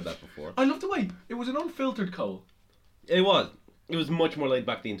think I've said that before. I love the way it was an unfiltered Cole. It was. It was much more laid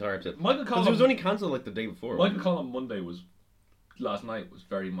back the entire episode. Michael Cole. Because it was only cancelled like the day before. Michael Cole on Monday last night was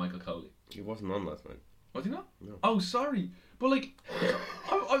very Michael Cole. He wasn't on last night. Was he not? No. Oh, sorry. But like,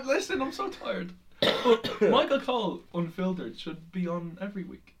 listen, I'm so tired. But Michael Cole unfiltered should be on every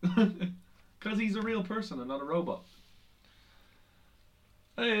week because he's a real person and not a robot.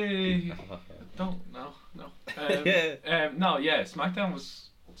 Hey, no. SmackDown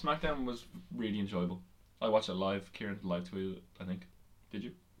was really enjoyable. I watched it live. Kieran live tweeted it, I think. Did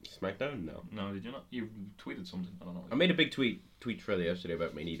you? SmackDown? No. No, did you not? You tweeted something. I don't know. I made a big tweet thread yesterday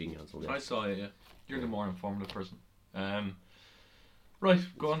about my knee being cancelled. Yeah. I saw it. Yeah, you're the more informative person. Right,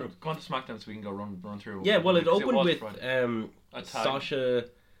 go on to SmackDown so we can go run through. Yeah, well, it opened with a tag. Sasha,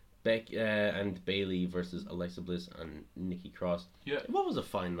 Beck, and Bailey versus Alexa Bliss and Nikki Cross. Yeah, what was a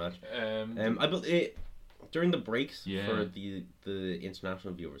fine match. During the breaks for the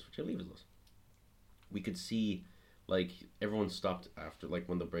international viewers, which I believe is us, we could see like everyone stopped after like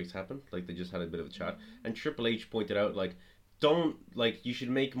when the breaks happened. Like they just had a bit of a chat, and Triple H pointed out like, don't like you should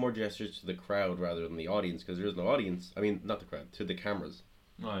make more gestures to the crowd rather than the audience because there is no audience. I mean, not the crowd, to the cameras.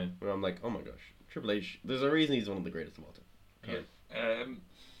 Right. And I'm like, oh my gosh, Triple H. There's a reason he's one of the greatest of all time. Yeah.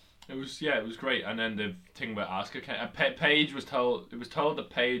 It was great. And then the thing about Asuka, Paige was told that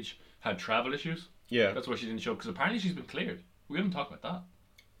Paige had travel issues. Yeah. That's why she didn't show because apparently she's been cleared. We haven't talked about that.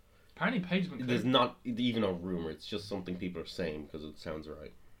 Apparently Paige's been cleared. There's not even a rumor. It's just something people are saying because it sounds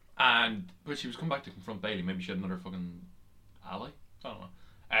right. But she was coming back to confront Bailey. Maybe she had another fucking ally. I don't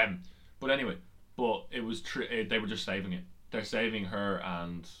know. But anyway, it was they were just saving it. They're saving her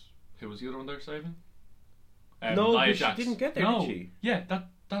and who was the other one they're saving? No, Nia but Jax. she didn't get there, did she? Yeah,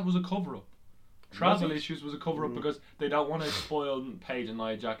 that was a cover up. Travel issues was a cover up because they don't want to spoil Paige and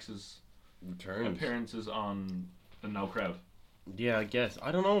Nia Jax's appearances on the no crowd. Yeah, I guess.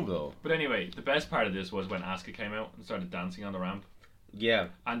 I don't know though. But anyway, the best part of this was when Asuka came out and started dancing on the ramp. Yeah,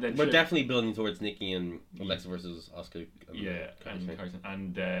 and then we're definitely building towards Nikki and Alexa versus Asuka.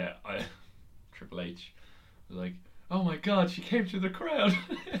 And Triple H was like, "Oh my God, she came through the crowd."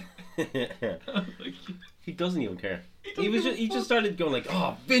 Like, he doesn't even care. He just started going like,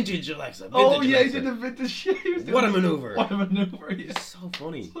 "Oh, vintage Alexa." He did the vintage shit. What a maneuver! What a maneuver! Yeah. It's so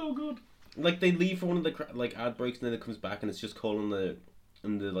funny. So good. Like they leave for one of the ad breaks and then it comes back and it's just Cole in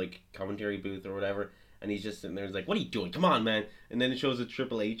the like commentary booth or whatever. And he's just sitting there, he's like, "What are you doing? Come on, man!" And then it shows that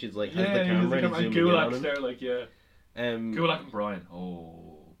Triple H is like, has the camera and he's zooming in on him. There, like, Gulak and Brian.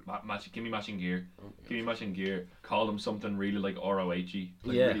 Give me matching gear. Give me matching gear. Call them something really like ROH-y.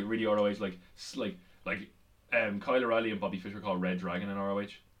 Like, really, really ROH. Like Kyle O'Reilly and Bobby Fish were called Red Dragon in ROH.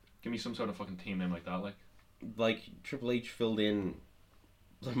 Give me some sort of fucking team name like that. Like Triple H filled in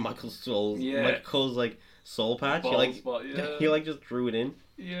like Michael Cole's like soul patch. He like just drew it in.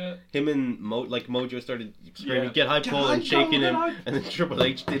 Yeah. Him and Mojo started screaming, "Get hype, Cole," and shaking him, and then Triple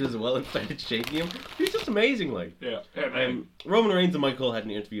H did as well and started shaking him. He's just amazing, like. Yeah. Roman Reigns and Michael had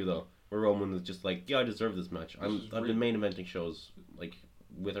an interview though, where Roman was just like, "Yeah, I deserve this match. I've been main eventing shows like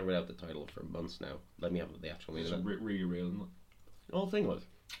with or without the title for months now. Let me have the actual main event." Really real, isn't it? The whole thing was.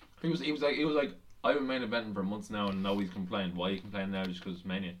 He was like, "I've been main eventing for months now, and nobody's complaining. Why are you complaining now? Just because it's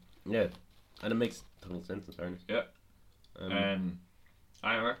Mania?" Yeah, and it makes total sense in fairness. Yeah.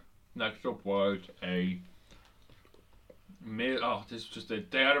 Anyway, next up was a this is just they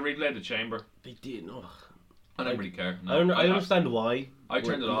had a replay of the Chamber. They did. Oh. I don't really care. No, I understand why. I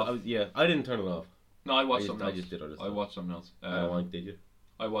turned it off. I didn't turn it off. No, I watched something else. I just did other stuff. I watched something else. Did you?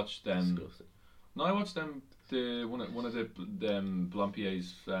 I watched them. No, I watched them. The one of the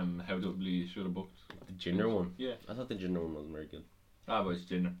Blampier's how WWE should have booked. The Jinder one. Yeah. I thought the Jinder one wasn't very good. But it's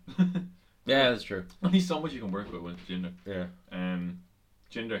Jinder. Yeah, that's true. Only so much you can work with Jinder. Yeah.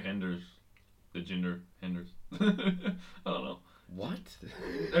 Jinder hinders. The Jinder hinders. I don't know. What?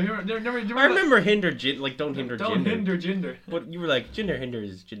 I remember hinder don't hinder don't Jinder. Hinder Jinder. But you were like Jinder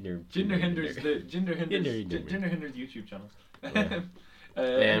hinders Jinder. Jinder hinders the Jinder hinders YouTube channel. Yeah.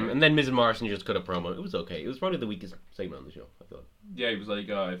 And then Miz and Morrison just cut a promo. It was okay. It was probably the weakest segment on the show, I thought. Yeah, he was like,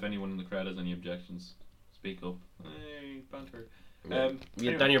 if anyone in the crowd has any objections, speak up. Hey, banter.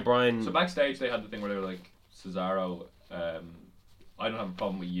 Anyway, Daniel Bryan. So backstage they had the thing where they were like, Cesaro, I don't have a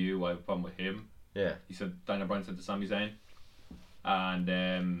problem with you, I have a problem with him. Yeah. He said, Daniel Bryan said to Sami Zayn. And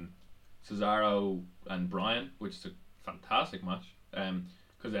Cesaro and Bryan, which is a fantastic match.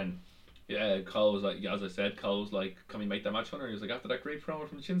 Because then Cole was like, as I said, Cole was like, "Can we make that match funner?" He was like, "After that great promo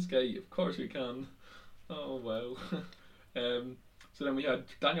from Shinsuke, of course we can." Oh wow. So then we had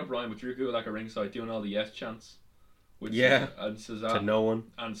Daniel Bryan with Drew Gulak at ringside doing all the yes chants. With and Cesaro to no one.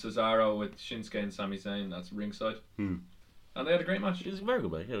 And Cesaro with Shinsuke and Sami Zayn. That's ringside. And they had a great match. It was a very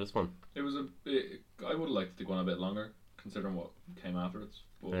good match. Yeah, it was fun. It was I would have liked to go on a bit longer, considering what came afterwards.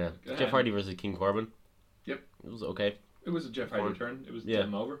 But, yeah, Jeff Hardy versus King Corbin. Yep, it was okay. It was a Jeff Hardy return. It was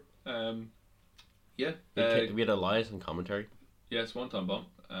game over. Yeah. We had Elias and commentary. Yeah, Swanton Bomb.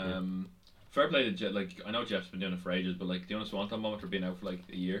 Fair play to Jeff. Like, I know Jeff's been doing it for ages, but like doing a Swanton Bomb after being out for like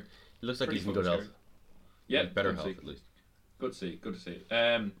a year. It looks like he's in good health. Yeah, better health at least. Good to see.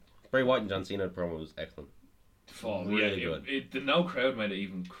 Bray Wyatt and John Cena promo was excellent. Really good. The no crowd made it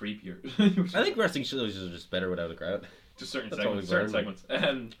even creepier. I think wrestling shows are just better without a crowd. Just certain segments.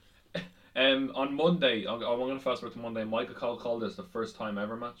 On Monday, I'm going to fast forward to Monday. Michael Cole called this the first time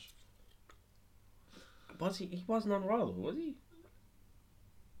ever match. Was he? He wasn't on Raw, was he?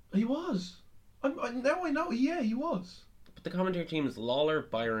 He was. Now I know. Yeah, he was. But the commentary team is Lawler,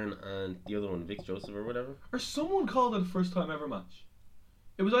 Byron, and the other one, Vic Joseph or whatever. Or someone called it a first time ever match.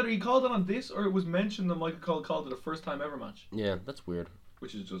 It was either he called it on this, or it was mentioned that Michael Cole called it a first time ever match. Yeah, that's weird.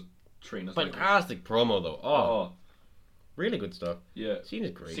 Which is just treating us fantastic promo though. Oh, really good stuff. Yeah,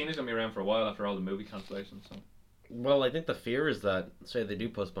 Cena's great. Cena's gonna be around for a while after all the movie cancellations. So. Well, I think the fear is that, say they do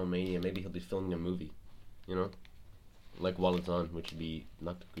postpone Mania, maybe he'll be filming a movie, you know, like while it's on, which would be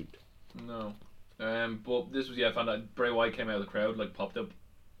not good. No, but this was I found out Bray Wyatt came out of the crowd, like popped up,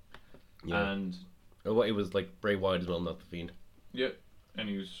 and it was like Bray Wyatt as well, not the Fiend. Yeah, and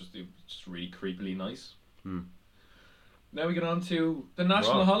he was just really creepily nice. Now we get on to the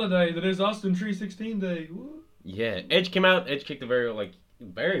national holiday that is Austin 316 Day. Woo. Yeah, Edge came out. Edge kicked a very good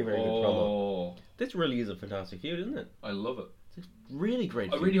promo. This really is a fantastic feud, isn't it? I love it. It's a really great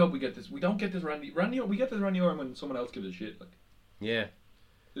feud. I really hope we get this. We don't get this Randy. We get this Randy Orton when someone else gives a shit. Like, yeah,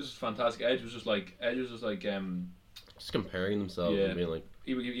 this is fantastic. Edge was just like just comparing themselves and being like,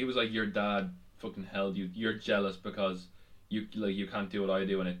 he was like, your dad fucking held you. You're jealous because you can't do what I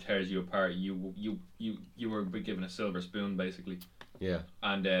do and it tears you apart. You were given a silver spoon basically. Yeah.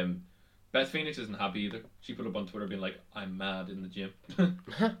 And Beth Phoenix isn't happy either. She put up on Twitter being like, "I'm mad in the gym."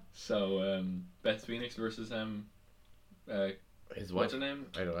 So Beth Phoenix versus his what's her name?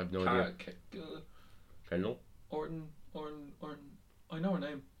 I have no idea. Kendall. Orton. I know her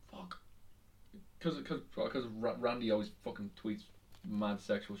name. Fuck. Because Randy always fucking tweets mad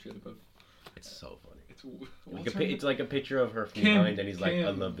sexual shit about it. It's so funny. It's like a picture of her from behind, and he's like, "I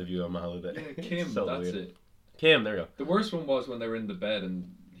love the view on my holiday." Yeah, Kim, so that's weird. It. Kim, there you go. The worst one was when they were in the bed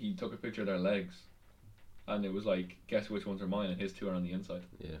and he took a picture of their legs, and it was like, "Guess which ones are mine?" And his two are on the inside.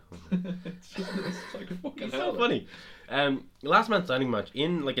 Yeah. it's like fucking it's hell. So funny. Last man standing match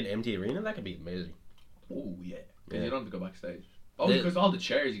in like an empty arena, that could be amazing. Oh yeah. You don't have to go backstage. Oh, because all the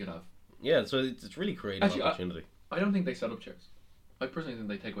chairs you could have. Yeah, so it's really creative opportunity. I don't think they set up chairs. I personally think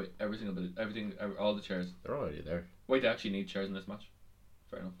they take away all the chairs. They're already there. Wait, they actually need chairs in this match.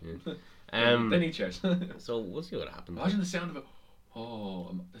 Fair enough. Yeah. They need chairs. So we'll see what happens. Imagine the sound of it.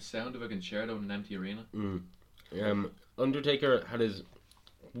 Oh, the sound of a concerto in an empty arena. Undertaker had his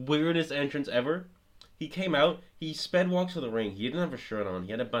weirdest entrance ever. He came out, he sped walks to the ring. He didn't have a shirt on. He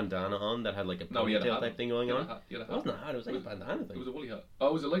had a bandana on that had like a ponytail type thing going on. It wasn't a hat. It was like a bandana thing. It was a woolly hat.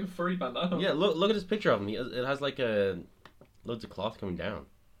 Oh, was it like a furry bandana? Yeah, look at this picture of him. It has like loads of cloth coming down.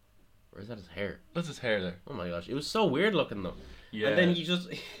 Or is that his hair? That's his hair there. Oh my gosh, it was so weird looking though. Yeah. And then he just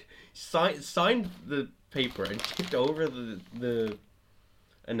signed the paper and tipped over the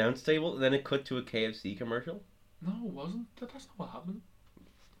announce table. And then it cut to a KFC commercial. No, it wasn't. That's not what happened.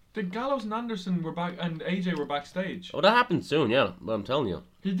 The Gallows and Anderson were back, and AJ were backstage. Oh, that happened soon, yeah. But I'm telling you,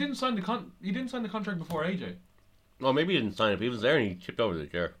 he didn't sign the contract before AJ. Well, maybe he didn't sign it. But he was there and he tipped over the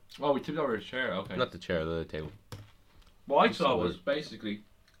chair. Oh, he tipped over his chair. Okay. Not the chair, the table. What I saw was basically,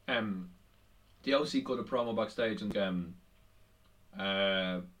 the OC cut a promo backstage, and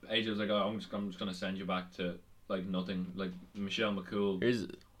AJ was like, "Oh, I'm just gonna send you back to like nothing." Like Michelle McCool. Here's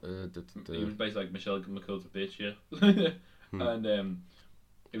He was basically like, Michelle McCool's a bitch, yeah. And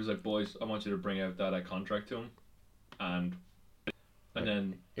he was like, "Boys, I want you to bring out that contract to him," and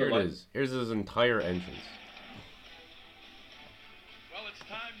then here it is. Here's his entire entrance. Well, it's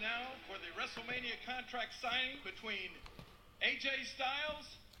time now for the WrestleMania contract signing between AJ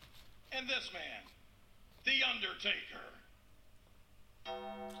Styles and this man, The Undertaker.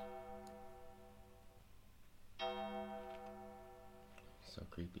 So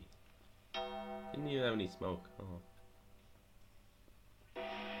creepy. Didn't even have any smoke. Oh.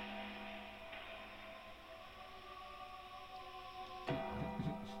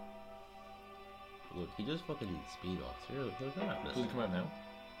 he just fucking speed walks. Look at that. Does it come out now?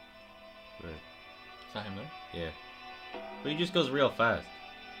 Right. Is that him now? Yeah. But he just goes real fast.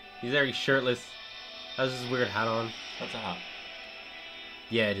 He's there, he's shirtless. Has his weird hat on. That's a hat.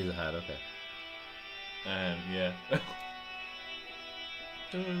 Yeah, it is a hat, okay. Yeah.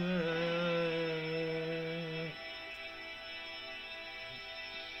 There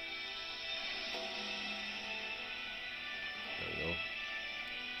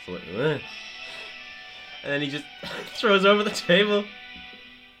we go. And then he just throws over the table.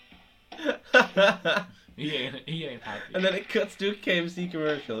 He ain't happy. And then it cuts to a KFC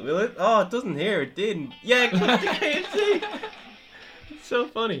commercial. Will it? Oh, it doesn't here. It didn't. Yeah, it cuts to KFC. It's so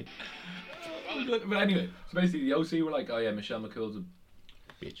funny. But anyway, so basically the OC were like, oh yeah, Michelle McCool's a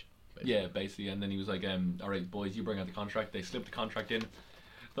Bitch. yeah, basically, and then he was like, all right, boys, you bring out the contract. They slipped the contract in.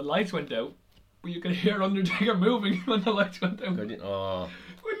 The lights went out, but you could hear Undertaker moving when the lights went out. Oh.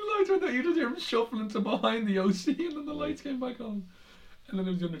 When the lights went out, you just hear him shuffling to behind the OC, and then the lights came back on. And then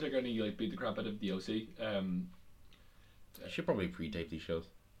there was the Undertaker, and he like beat the crap out of the OC. I should probably pre-tape these shows.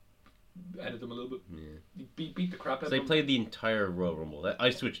 Edit them a little bit. Yeah. He beat the crap out of They them. played the entire Royal Rumble.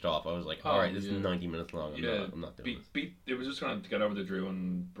 I switched off. I was like, alright, this yeah. is 90 minutes long. I'm not doing this. It was just trying to get over the Drew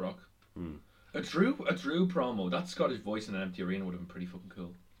and Brock. Hmm. A Drew promo. That Scottish voice in an empty arena would have been pretty fucking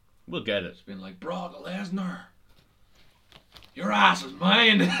cool. We'll get it. It's been like, Brock Lesnar, your ass is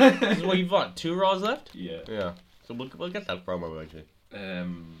mine. This is what you've got. 2 Raws left? Yeah. Yeah. So we'll get that promo eventually.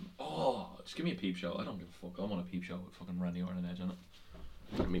 Just give me a peep show. I don't give a fuck. I want a peep show with fucking Randy Orton and Edge on it.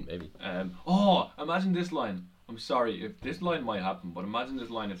 I mean, maybe. Imagine this line. I'm sorry if this line might happen, but imagine this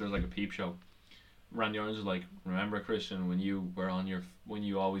line if there's like a peep show. Randy Orton's is like, remember Christian when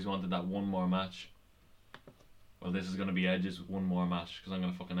you always wanted that one more match. Well, this is gonna be Edge's one more match because I'm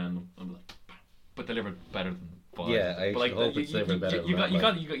gonna fucking end them. I'm like, but delivered better than. Both. Yeah, I hope it's delivered better. You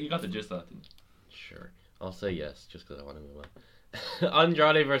got the gist of that. Didn't you? Sure. I'll say yes, just because I want to move on.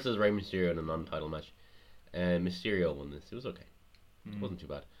 Andrade versus Rey Mysterio in a non-title match. And Mysterio won this. It was okay. It wasn't too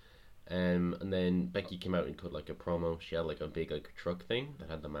bad. And then Becky came out and cut like a promo. She had like a big like truck thing that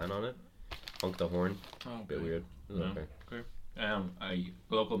had the man on it. Honked the horn. Oh, a bit weird. It was okay. A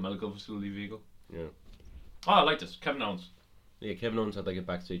local medical facility vehicle. Yeah. Oh, I like this. Kevin Owens. Yeah, Kevin Owens had like a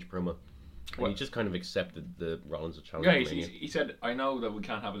backstage promo. And he just kind of accepted the Rollins challenge. Yeah, he said, I know that we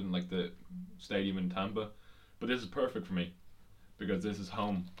can't have it in like the stadium in Tampa, but this is perfect for me because this is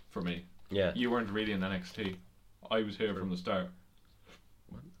home for me. Yeah. You weren't really in NXT. I was here from the start.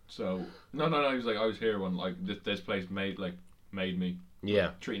 What? So no. He was like, I was here when like this place made me.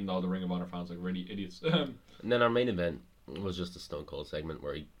 Yeah. Treating all the Ring of Honor fans like really idiots. And then our main event was just a Stone Cold segment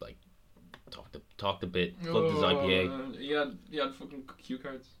where he like talked a bit, flipped his IPA. He had fucking cue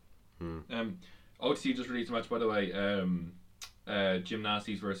cards. OTC just released a match, by the way.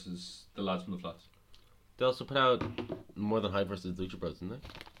 Gymnasties versus the lads from the flats. They also put out More Than Hype versus Lucha Bros, didn't they?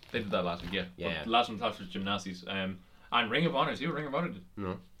 They did that last week, yeah. Yeah. But the last one was Gymnasties. And Ring of Honor, see what Ring of Honor did?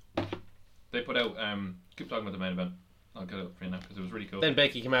 No. They put out, keep talking about the main event. I'll get it up for you now because it was really cool. Then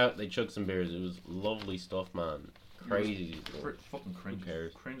Becky came out, they chugged some beers. It was lovely stuff, man. Crazy. Fucking cringe. Who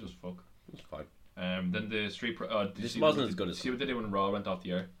cares? Cringe as fuck. It was fine. Then the Street this wasn't as good as see what they did when Raw went off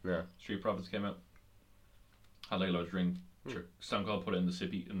the air? Yeah. Street Profits came out. Had like a large drink. Stone Cold put it in the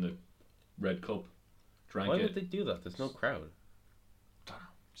sippy, in the red cup. Drank Why it. would they do that? There's no crowd.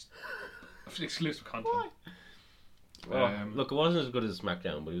 Exclusive content. Why? Well, look, it wasn't as good as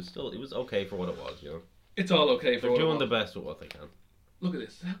SmackDown, but it was okay for what it was, you know. It's all okay for They're what doing it the was. best with what they can. Look at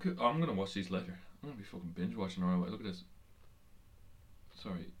this. I'm gonna watch these later. I'm gonna be fucking binge watching ROH. Look at this.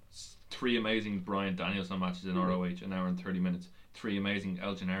 Sorry. 3 amazing Bryan Danielson matches in ROH, an hour and 30 minutes. 3 amazing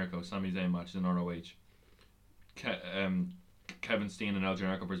El Generico, Sami Zayn matches in ROH. Kevin Steen and El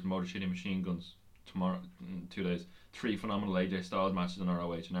Generico versus Motor City Machine Guns tomorrow in 2 days. 3 phenomenal AJ Styles matches in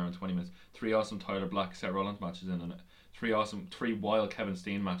ROH, an hour and 20 minutes. 3 awesome Tyler Black, Seth Rollins matches in it. 3 wild Kevin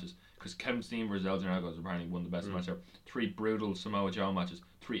Steen matches. Because Kevin Steen versus El Generico is apparently one of the best matches ever. 3 brutal Samoa Joe matches.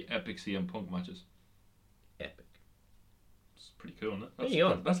 3 epic CM Punk matches. Epic. It's pretty cool, isn't it? There you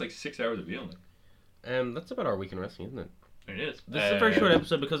go. That's like 6 hours of viewing. That's about our week in wrestling, isn't it? It is. This is a very short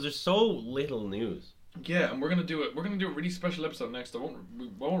episode because there's so little news. Yeah, and we're gonna do it. We're gonna do a really special episode next. We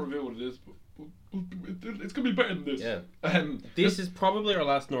won't reveal what it is, but it's gonna be better than this. Yeah. This is probably our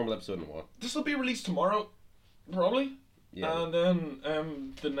last normal episode in a while. This will be released tomorrow, probably. Yeah. And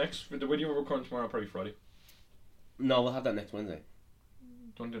then the video we're recording tomorrow, probably Friday. No, we'll have that next Wednesday. Do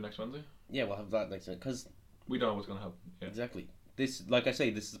you want to do next Wednesday? Yeah, we'll have that next Wednesday because we don't know what's gonna happen. Yeah. Exactly. This, like I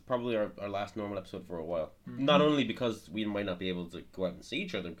say, this is probably our last normal episode for a while. Mm-hmm. Not only because we might not be able to go out and see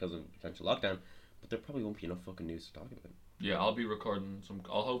each other because of potential lockdown, but there probably won't be enough fucking news to talk about. Yeah, I'll be recording some.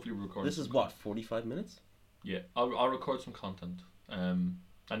 I'll hopefully record. This is what, 45 minutes? Yeah, I'll record some content. And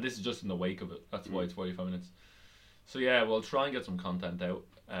this is just in the wake of it. That's why it's 45 minutes. So yeah, we'll try and get some content out.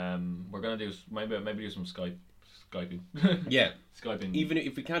 We're gonna do maybe do some Skyping. Yeah. Skyping. Even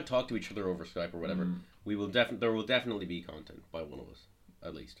if we can't talk to each other over Skype or whatever, we will there will definitely be content by one of us,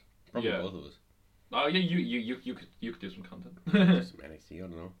 at least. Probably both of us. Oh yeah, you could do some content. Some NXT, I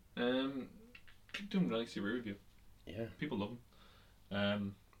don't know. Keep doing an NXT review. Yeah. People love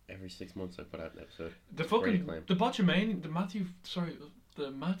them. Every 6 months I put out an episode.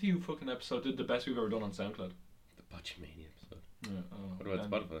 The Matthew fucking episode did the best we've ever done on SoundCloud. The Botchamania episode. Yeah, what about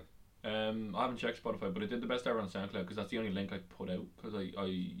Spotify? I haven't checked Spotify, but it did the best ever on SoundCloud because that's the only link I put out because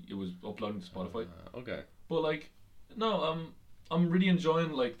it was uploading to Spotify. Okay. But like, no, I'm really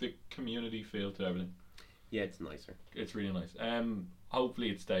enjoying like the community feel to everything. Yeah, it's nicer. It's really nice. Hopefully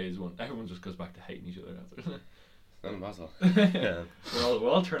it stays when everyone just goes back to hating each other after. It's not impossible. Yeah. We'll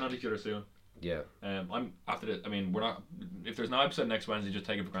all turn on each other soon. Yeah. I'm after this. I mean, we're not. If there's no episode next Wednesday, just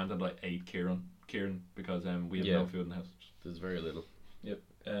take it for granted. Like ate Kieran, because we have no food in the house. There's very little. Yep.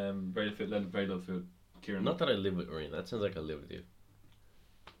 Very little food. Kieran. Not that I live with Orion. That sounds like I live with you.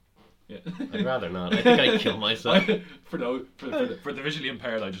 Yeah. I'd rather not. I think I'd kill myself. For the visually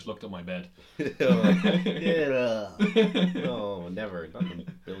impaired, I just looked at my bed. No, never. Not in a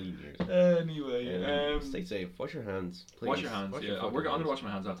billion years. Anyway, stay safe. Wash your hands. Please. Wash your hands. I'm gonna wash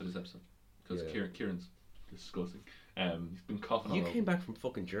my hands after this episode because Kieran's disgusting. He's been coughing. You came back from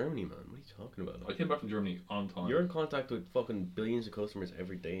fucking Germany, man. What are you talking about? I came back from Germany on time. You're in contact with fucking billions of customers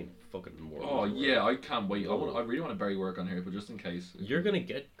every day in fucking world. Oh yeah, I can't wait. I really want to bury work on here, but just in case. You're gonna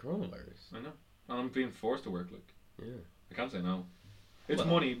get coronavirus. I know, and I'm being forced to work. Like, yeah, I can't say no. It's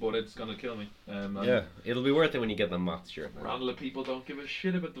money, but it's gonna kill me. Yeah, it'll be worth it when you get the maths shirt. Randall people don't give a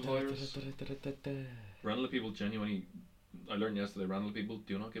shit about the virus. Randall people genuinely. I learned yesterday. Randall people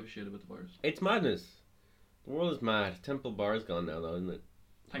do not give a shit about the virus. It's madness. The world is mad. Temple Bar's gone now, though, isn't it?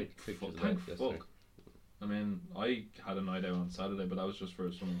 Thank fuck. I mean, I had a night out on Saturday, but that was just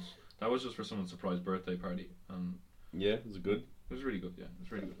for someone's surprise birthday party. Yeah, was it good? It was really good. Yeah, it was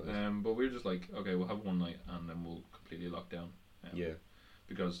really good. Nice. But we were just like, okay, we'll have one night and then we'll completely lock down. Yeah.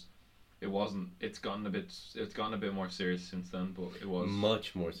 Because it wasn't. It's gotten a bit more serious since then, but it was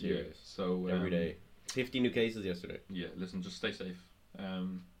much more serious. Yeah, so every day, 50 new cases yesterday. Yeah, listen, just stay safe.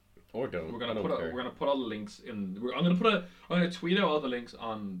 Or don't. We're gonna put all the links in. I'm gonna tweet out all the links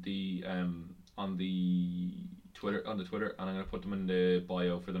on the Twitter, and I'm gonna put them in the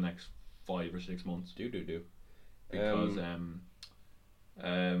bio for the next 5 or 6 months. Do. Because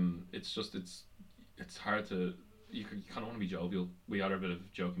it's hard to. You kind of want to be jovial. We had a bit of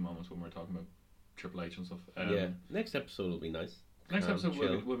joking moments when we were talking about Triple H and stuff. Yeah. Next episode will be nice. Next episode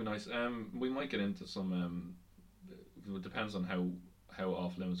will be nice. We might get into some. It depends on how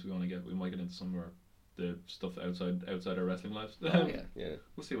off limits we want to get. We might get into some of the stuff outside our wrestling lives. Yeah.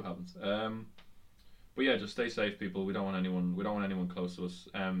 We'll see what happens. But yeah, just stay safe, people. We don't want anyone close to us.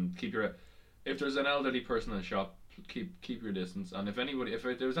 If there's an elderly person in the shop, keep your distance. And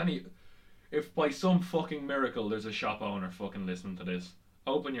if by some fucking miracle there's a shop owner fucking listening to this,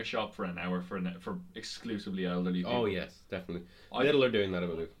 open your shop for an hour for exclusively elderly people. Oh yes, definitely. Little are doing that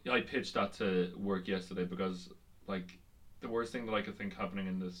about it. I pitched that to work yesterday because like the worst thing that I could think happening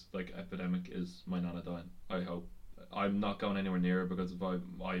in this like epidemic is my nana dying. I hope I'm not going anywhere near her because of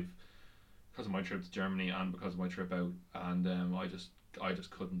because of my trip to Germany and because of my trip out, and I just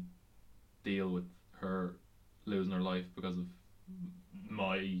couldn't deal with her losing her life because of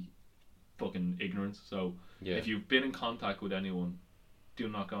my fucking ignorance. So if you've been in contact with anyone, do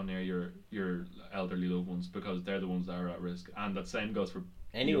not go near your elderly loved ones because they're the ones that are at risk, and that same goes for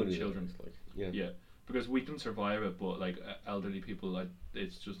anyone young children. Because we can survive it, but like elderly people,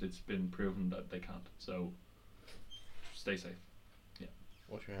 it's been proven that they can't. So stay safe. Yeah.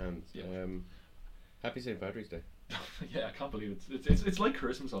 Wash your hands. Yeah. Happy St. Patrick's Day. Yeah, I can't believe it's like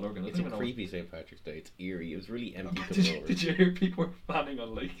Christmas all over again. It's a creepy St. Patrick's Day. It's eerie. It was really empty. Did you hear people were planning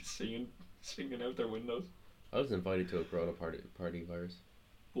on like singing out their windows? I was invited to a Corona party virus.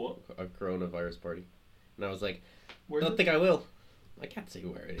 What? A coronavirus party, and I was like, I Where's don't think I will. I can't say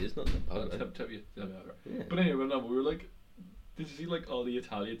where it is. Nothing about it. Tell you. But anyway, no, we were like, did you see like all the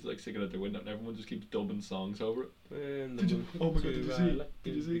Italians like singing out their window and everyone just keeps dubbing songs over it? Oh my god,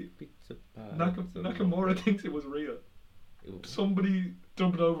 did you see? Nakamura thinks it was real. Somebody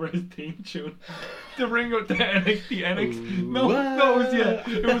dubbed over his theme tune to bring out the NXT. No,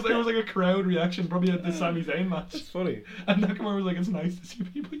 it was like a crowd reaction, probably at the Sami Zayn match. It's funny. And Nakamura was like, it's nice to see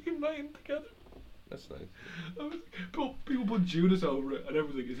people uniting together. That's nice. People put Judas over it, and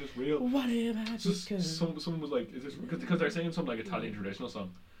everyone's like, "Is this real?" Whatever. Someone was like, "Is this?" Because they're saying some like Italian traditional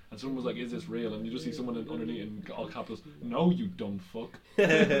song, and someone was like, "Is this real?" And you just see someone underneath in all capitals, "No, you dumb fuck."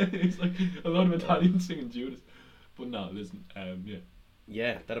 It's like a lot of Italians singing Judas, but no, listen, yeah.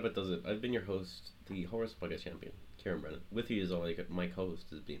 Yeah, that about does it. I've been your host, the Horrors Podcast champion, Kieran Brennan. With you is all my co-host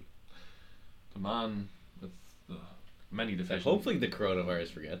has been The man with the many deficiencies. hopefully the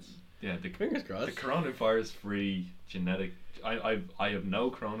coronavirus forgets. Yeah, Fingers crossed. The coronavirus-free genetic. I have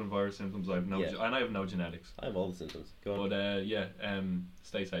no coronavirus symptoms. I have no and I have no genetics. I have all the symptoms. Go on. But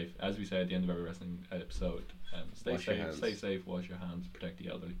stay safe. As we say at the end of every wrestling episode, stay Wash your safe. hands. Stay safe. Wash your hands. Protect the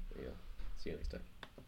elderly. Yeah. See you next time.